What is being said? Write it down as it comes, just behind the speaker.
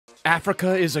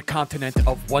Africa is a continent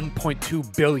of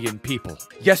 1.2 billion people.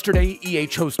 Yesterday, EA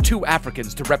chose 2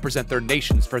 Africans to represent their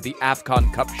nations for the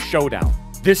AFCON Cup Showdown.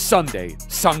 This Sunday,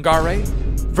 Sangare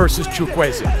versus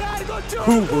Chukwueze.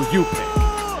 Who will you pick?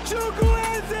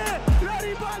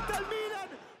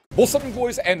 What's up,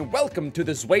 boys, and welcome to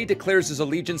this. Zwei declares his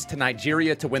allegiance to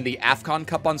Nigeria to win the AFCON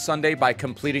Cup on Sunday by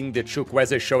completing the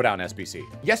Chukwueze Showdown SBC.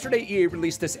 Yesterday, EA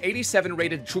released this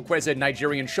 87-rated Chukwueze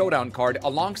Nigerian Showdown card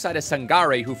alongside a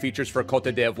Sangare who features for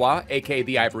Côte d'Ivoire, aka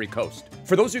the Ivory Coast.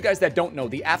 For those of you guys that don't know,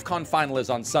 the AFCON Final is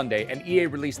on Sunday, and EA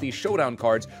released these Showdown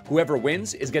cards. Whoever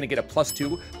wins is going to get a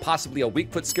 +2, possibly a weak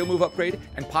foot skill move upgrade,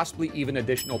 and possibly even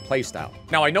additional playstyle.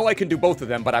 Now, I know I can do both of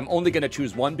them, but I'm only going to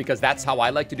choose one because that's how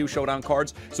I like to do Showdown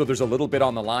cards, so there's a little bit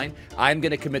on the line. I'm going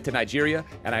to commit to Nigeria,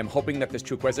 and I'm hoping that this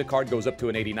Chukwueze card goes up to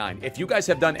an 89. If you guys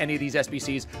have done any of these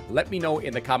SBCs, let me know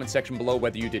in the comment section below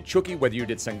whether you did Chucky, whether you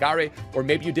did Sangare, or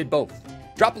maybe you did both.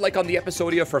 Drop a like on the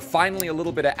episodea for finally a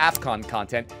little bit of AFCON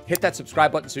content. Hit that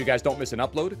subscribe button so you guys don't miss an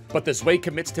upload. But the Zwei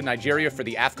commits to Nigeria for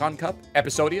the AFCON Cup.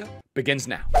 Episodea begins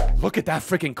now. Look at that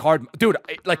freaking card. Dude,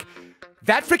 like,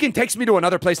 that freaking takes me to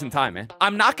another place in time, man.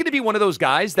 I'm not going to be one of those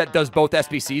guys that does both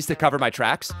SBCs to cover my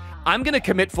tracks. I'm going to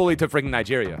commit fully to freaking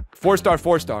Nigeria. 4-star,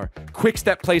 4-star. Quick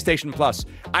Step PlayStation Plus.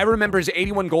 I remember his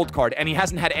 81 gold card, and he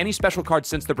hasn't had any special cards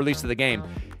since the release of the game.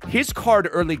 His card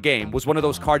early game was one of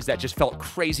those cards that just felt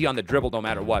crazy on the dribble no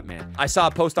matter what, man. I saw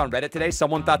a post on Reddit today.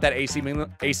 Someone thought that AC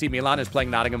Milan is playing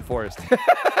Nottingham Forest.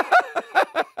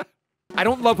 I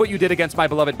don't love what you did against my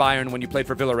beloved Bayern when you played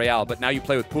for Villarreal, but now you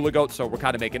play with Pulagoat, so we're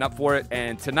kind of making up for it.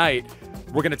 And tonight,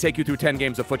 we're going to take you through 10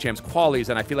 games of Foot Champs qualies,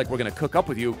 and I feel like we're going to cook up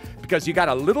with you because you got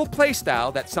a little play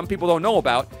style that some people don't know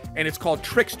about, and it's called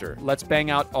Trickster. Let's bang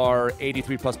out our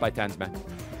 83 plus by 10s, man.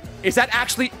 Is that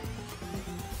actually...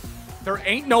 There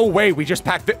ain't no way we just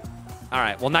packed it. All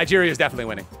right, well, Nigeria is definitely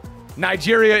winning.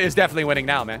 Nigeria is definitely winning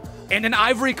now, man. And an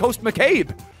Ivory Coast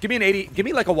McCabe. Give me an 80. Give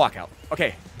me like a walkout.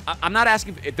 Okay. I'm not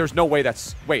asking. There's no way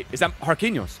that's... Wait, is that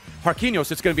Harquinhos?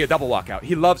 Harquinhos, it's going to be a double walkout.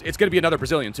 He loves... It's going to be another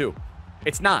Brazilian, too.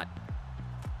 It's not.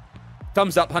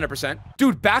 Thumbs up, 100%.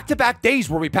 Dude, back-to-back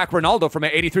days where we pack Ronaldo from an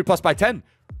 83 plus by 10.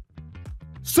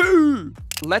 See!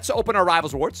 Let's open our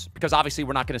Rivals Rewards, because obviously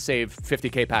we're not going to save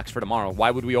 50k packs for tomorrow.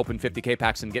 Why would we open 50k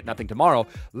packs and get nothing tomorrow?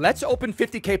 Let's open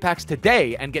 50k packs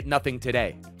today and get nothing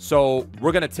today. So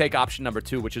we're going to take option number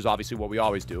 2, which is obviously what we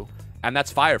always do. And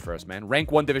that's fire for us, man.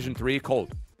 Rank 1, Division 3,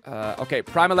 cold. Okay,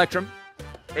 Prime Electrum,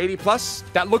 80 plus.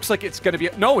 That looks like it's going to be...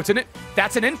 No, it's in it.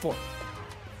 That's an inform.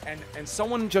 And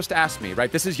someone just asked me,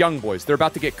 right? This is Young Boys. They're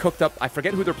about to get cooked up. I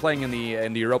forget who they're playing in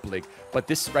the Europa League. But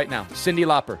this right now, Cindy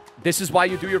Lauper. This is why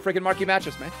you do your freaking marquee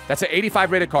matches, man. That's an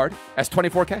 85 rated card. That's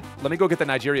 24k. Let me go get the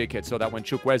Nigeria kit so that when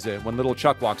Chukwueze, when little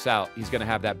Chuck walks out, he's going to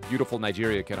have that beautiful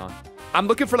Nigeria kit on. I'm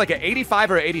looking for like an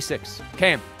 85 or 86.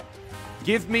 Cam,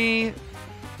 give me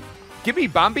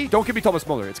Bambi. Don't give me Thomas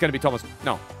Muller. It's going to be Thomas...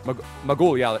 No.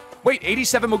 Magulialia. Wait,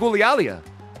 87 Magulialia.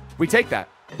 We take that.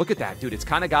 Look at that, dude. It's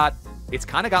kind of got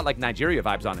like Nigeria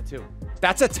vibes on it, too.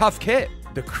 That's a tough kit.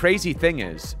 The crazy thing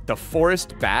is, the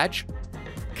Forest badge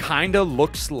kind of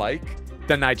looks like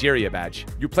the Nigeria badge.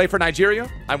 You play for Nigeria.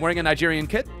 I'm wearing a Nigerian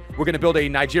kit. We're going to build a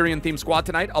Nigerian-themed squad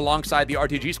tonight alongside the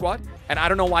RTG squad. And I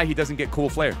don't know why he doesn't get cool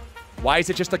flair. Why is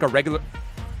it just like a regular...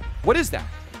 What is that?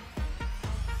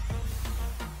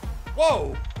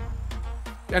 Whoa.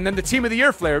 And then the Team of the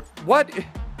Year flare. What?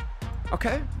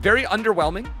 Okay. Very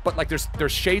underwhelming, but like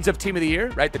there's shades of Team of the Year,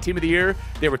 right? The Team of the Year,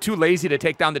 they were too lazy to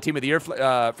take down the Team of the Year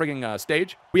frigging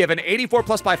stage. We have an 84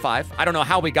 plus by 5. I don't know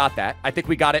how we got that. I think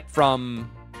we got it from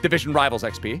Division Rivals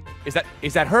XP.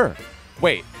 Is that her?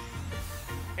 Wait.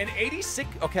 An 86?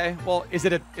 Okay. Well,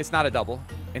 it's not a double.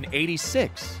 An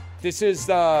 86. This is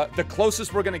the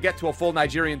closest we're going to get to a full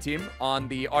Nigerian team on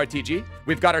the RTG.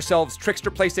 We've got ourselves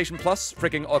Trickster PlayStation Plus,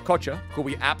 freaking Okocha, who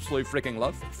we absolutely freaking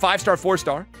love. 5-star,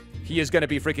 4-star. He is going to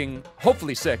be freaking,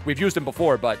 hopefully sick. We've used him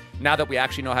before, but now that we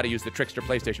actually know how to use the Trickster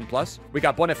PlayStation Plus. We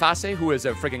got Boniface, who is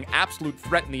a freaking absolute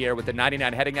threat in the air with the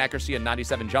 99 heading accuracy and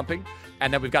 97 jumping.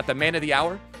 And then we've got the man of the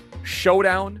hour,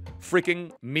 Showdown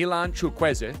freaking Milan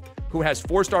Chukwueze, who has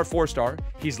 4-star, 4-star.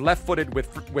 He's left-footed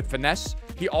with finesse.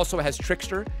 He also has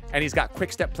Trickster, and he's got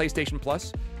Quick Step PlayStation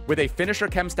Plus. With a finisher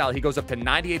chem style, he goes up to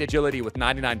 98 agility with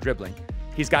 99 dribbling.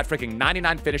 He's got freaking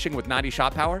 99 finishing with 90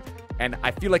 shot power, and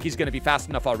I feel like he's going to be fast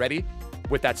enough already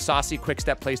with that saucy Quick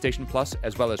Step PlayStation Plus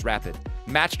as well as Rapid.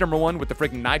 Match number 1 with the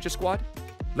freaking Niger squad.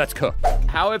 Let's cook.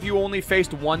 How have you only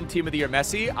faced one Team of the Year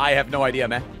Messi? I have no idea,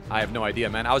 man.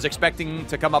 I was expecting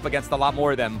to come up against a lot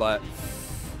more of them, but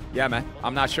yeah, man.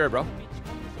 I'm not sure, bro.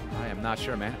 I am not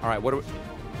sure, man. All right, what do we...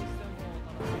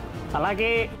 I like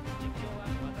it.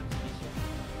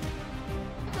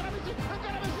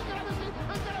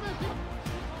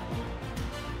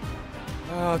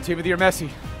 Oh, team of the year Messi.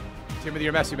 Team of the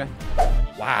year Messi, man.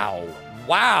 Wow.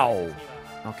 Wow.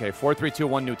 Okay,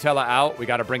 4-3-2-1 Nutella out. We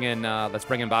got to bring in, let's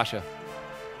bring in Basha.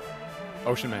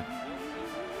 Ocean Man.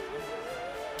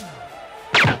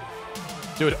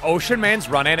 Dude, Ocean Man's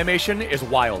run animation is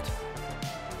wild.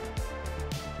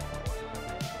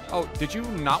 Oh, did you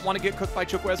not want to get cooked by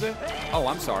Chukwueze? Oh,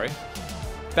 I'm sorry.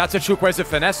 That's a Chukwueze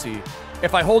finesse.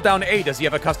 If I hold down A, does he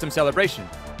have a custom celebration?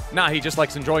 Nah, he just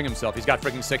likes enjoying himself. He's got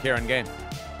freaking sick hair in game.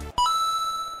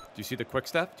 Do you see the quick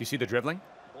step? Do you see the dribbling?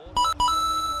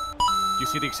 Do you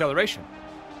see the acceleration?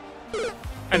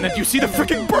 And then do you see the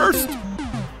freaking burst?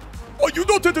 Are you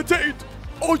not entertained?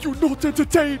 Are you not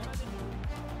entertained?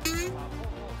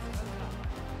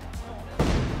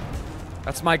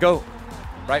 That's my goat.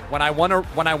 Right? When I want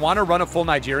to run a full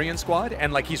Nigerian squad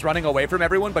and like he's running away from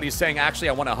everyone, but he's saying, actually,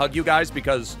 I want to hug you guys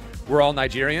because we're all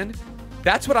Nigerian.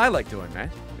 That's what I like doing,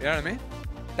 man. You know what I mean?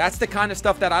 That's the kind of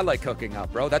stuff that I like cooking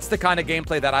up, bro. That's the kind of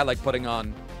gameplay that I like putting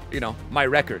on, you know, my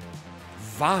record.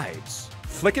 Vibes.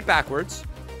 Flick it backwards,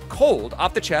 cold,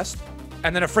 off the chest,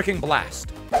 and then a freaking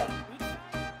blast.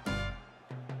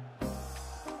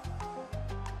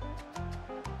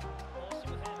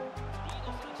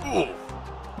 Ooh.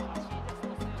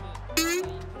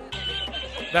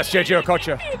 That's JJ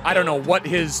Okocha. I don't know what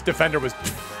his defender was.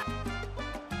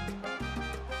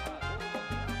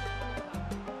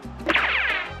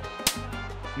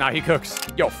 Nah, he cooks.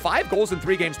 Yo, 5 goals in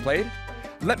 3 games played.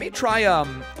 Let me try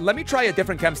a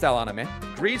different chem style on him, man.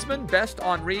 Griezmann, Best,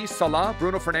 Henry, Salah,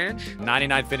 Bruno Fernandes.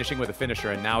 99 finishing with a finisher,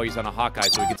 and now he's on a Hawkeye,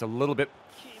 so he gets a little bit.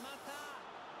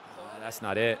 That's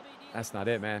not it. That's not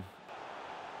it, man.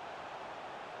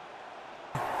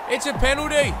 It's a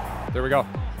penalty. There we go.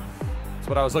 That's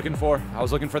what I was looking for. I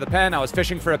was looking for the pen. I was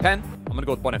fishing for a pen. I'm gonna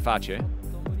go with Boniface.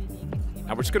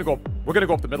 Now we're just gonna go. We're gonna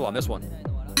go up the middle on this one.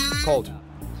 Cold.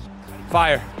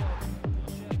 Fire.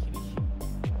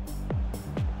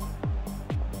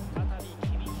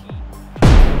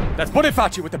 That's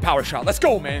Boniface with the power shot. Let's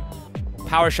go, man.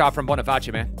 Power shot from Boniface,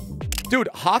 man. Dude,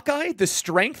 Hawkeye, the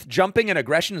strength, jumping, and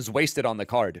aggression is wasted on the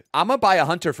card. I'm gonna buy a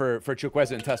hunter for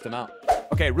Chukwueze and test him out.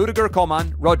 Okay, Rudiger,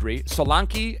 Coman, Rodri,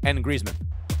 Solanke, and Griezmann.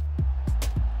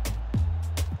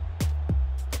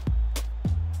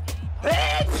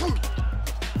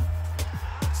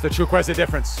 It's the Chukwueze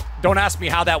difference. Don't ask me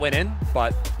how that went in,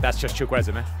 but that's just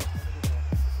Chukwueze, man.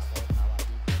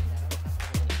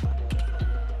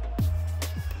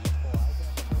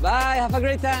 Bye, have a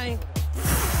great time.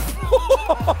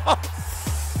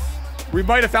 We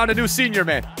might have found a new senior,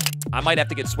 man. I might have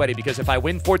to get sweaty because if I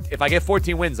get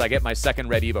 14 wins, I get my second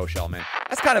red Evo shell, man.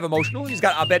 That's kind of emotional. He's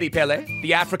got Abedi Pele,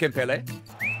 the African Pele.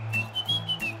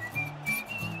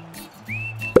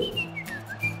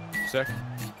 Sick.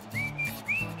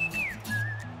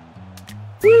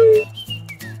 Woo!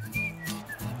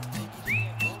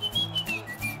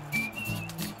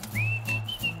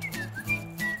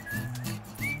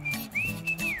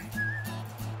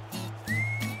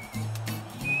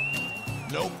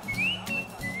 Nope.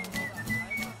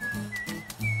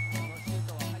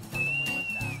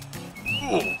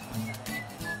 Ooh.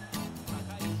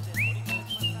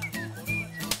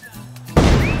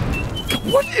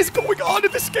 What is going on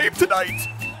in this game tonight?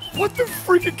 What the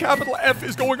freaking capital F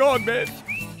is going on, man?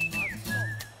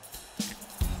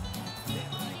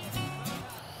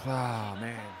 Oh,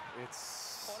 man.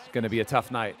 It's going to be a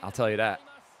tough night, I'll tell you that.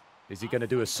 Is he going to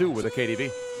do a Sue with a KDB?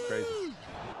 Crazy.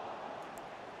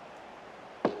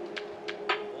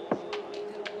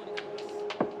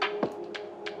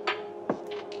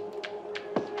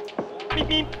 Beep,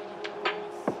 beep.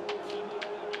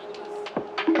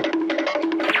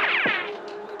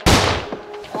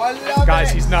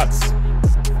 Guys, he's nuts.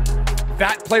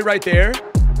 That play right there,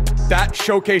 that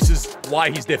showcases why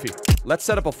he's diffy. Let's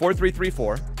set up a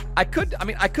 4-3-3-4. I could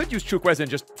use Chukwueze and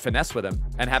just finesse with him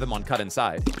and have him on cut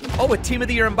inside. Oh, a team of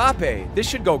the year Mbappe. This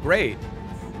should go great.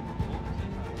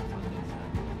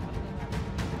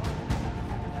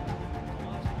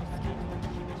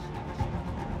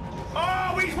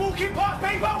 Oh, he's walking past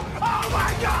people. Oh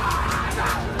my God!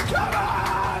 Come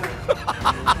on!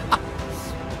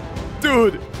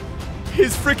 Dude,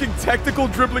 his freaking technical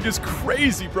dribbling is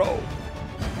crazy, bro.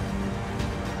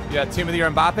 Yeah, team of the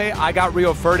year Mbappe. I got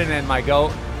Rio Ferdinand, my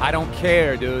goat. I don't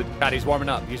care, dude. God, he's warming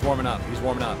up. He's warming up. He's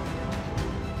warming up.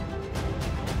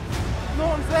 No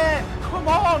one's there. Come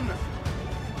on!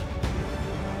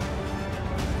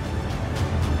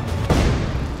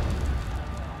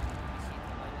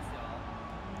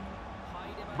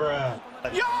 Bruh.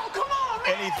 Yo, come on,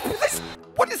 man!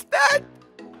 What is that?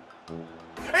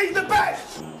 He's the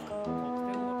best!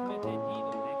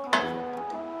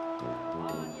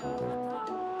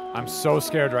 I'm so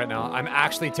scared right now. I'm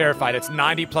actually terrified. It's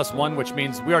 90 plus 1, which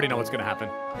means we already know what's going to happen.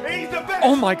 He's the best.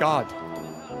 Oh my god.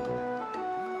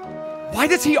 Why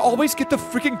does he always get the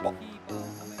freaking ball?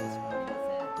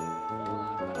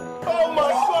 Oh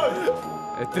my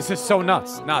god. This is so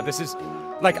nuts. Nah, this is...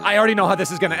 Like, I already know how this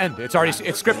is going to end. It's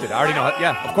scripted. I already know how...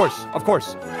 Yeah, of course. Of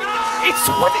course. It's...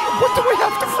 What do I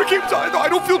have to freaking... I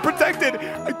don't feel protected.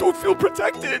 I don't feel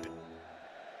protected.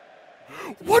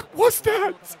 What was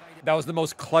that? That was the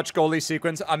most clutch goalie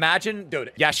sequence. Imagine...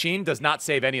 Dude, Yashin does not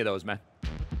save any of those, man.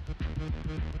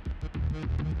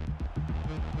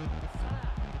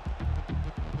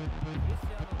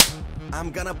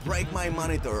 I'm gonna break my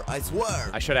monitor, I swear.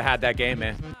 I should have had that game,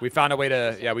 man. We found a way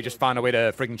to, yeah, we just found a way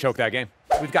to freaking choke that game.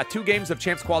 We've got 2 games of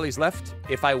Champs Qualies left.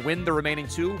 If I win the remaining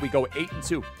 2, we go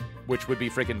 8-2, which would be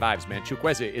freaking vibes, man.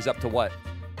 Chukwueze is up to what?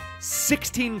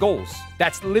 16 goals.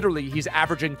 That's literally, he's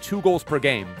averaging 2 goals per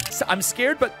game. So I'm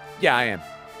scared, but yeah, I am.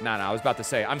 No, I was about to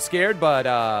say, I'm scared, but,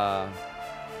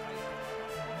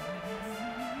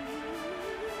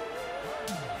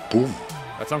 Boom.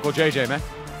 That's Uncle JJ, man.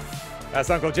 That's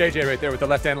Uncle JJ right there with the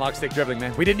left-hand lock stick dribbling,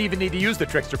 man. We didn't even need to use the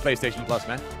Trickster PlayStation Plus,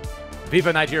 man.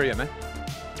 Viva Nigeria, man.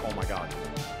 Oh my god.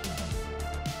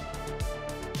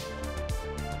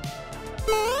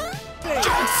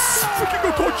 Yes!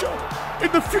 Freaking Okocha!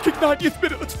 In the freaking 90th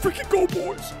minute, let's freaking go,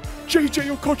 boys!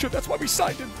 JJ Okocha, that's why we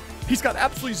signed him. He's got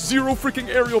absolutely 0 freaking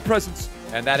aerial presence.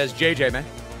 And that is JJ, man.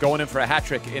 Going in for a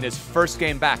hat-trick in his first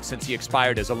game back since he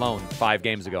expired as a loan 5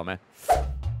 games ago, man.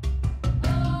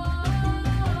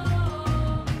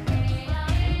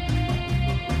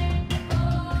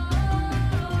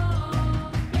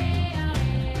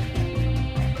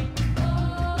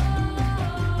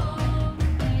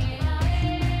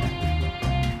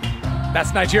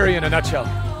 That's Nigeria in a nutshell.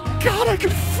 God, I can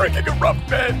freaking erupt,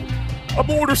 man. I'm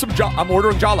gonna order some I'm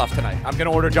ordering jollof tonight. I'm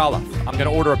gonna order jollof. I'm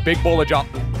gonna order a big bowl of jollof.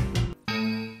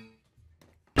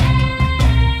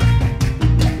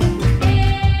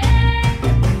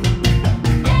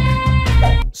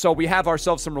 So we have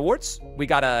ourselves some rewards. We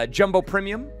got a Jumbo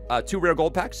Premium, 2 rare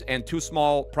gold packs, and 2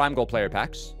 small Prime Gold player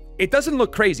packs. It doesn't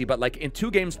look crazy, but like in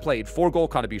 2 games played, 4 goal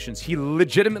contributions, he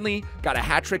legitimately got a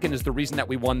hat trick and is the reason that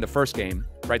we won the first game,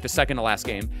 right? The second to last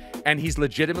game. And he's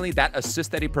legitimately, that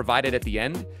assist that he provided at the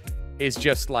end is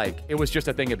just like, it was just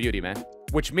a thing of beauty, man.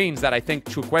 Which means that I think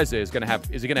Chukwueze is gonna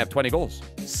have 20 goals.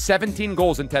 17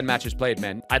 goals in 10 matches played,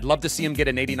 man. I'd love to see him get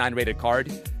an 89 rated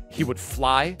card. He would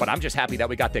fly, but I'm just happy that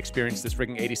we got to experience this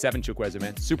freaking 87 Chukwueze,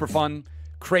 man. Super fun,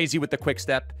 crazy with the quick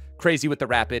step, crazy with the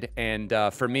rapid, and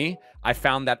for me, I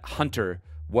found that Hunter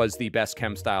was the best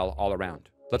chem style all around.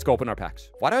 Let's go open our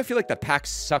packs. Why do I feel like the packs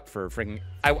suck for freaking...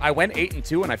 I went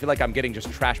 8-2, and I feel like I'm getting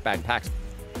just trash bag packs.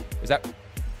 Is that...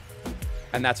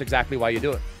 And that's exactly why you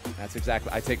do it. That's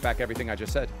exactly... I take back everything I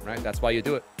just said, right? That's why you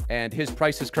do it. And his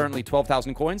price is currently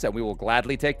 12,000 coins, and we will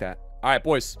gladly take that. All right,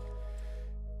 boys.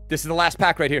 This is the last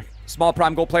pack right here. Small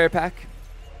Prime Gold player pack.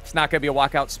 It's not going to be a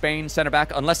walkout Spain center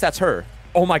back, unless that's her.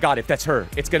 Oh my god, if that's her,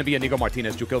 it's going to be Inigo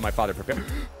Martinez. You killed my father. Prepare.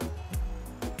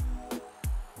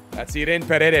 That's Irene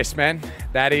Paredes, man.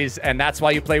 That is, and that's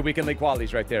why you play Weekend League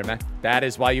qualies right there, man. That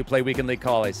is why you play Weekend League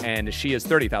qualies. And she is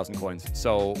 30,000 coins.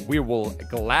 So we will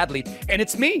gladly, and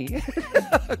it's me.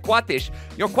 Quatish.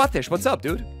 Yo, Quatish, what's up,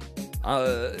 dude? You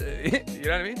know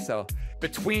what I mean? So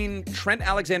between Trent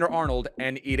Alexander-Arnold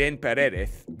and Irene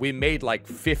Paredes, we made like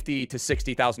 50 to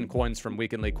 60,000 coins from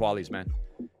Weekend League qualies, man.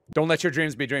 Don't let your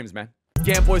dreams be dreams, man.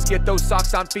 Yeah, boys, get those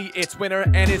socks on feet. It's winter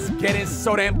and it's getting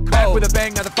so damn cold. Back with a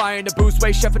bang, now the fire in the boost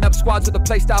way. Chefing up squads with a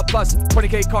playstyle plus.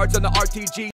 20K cards on the RTG.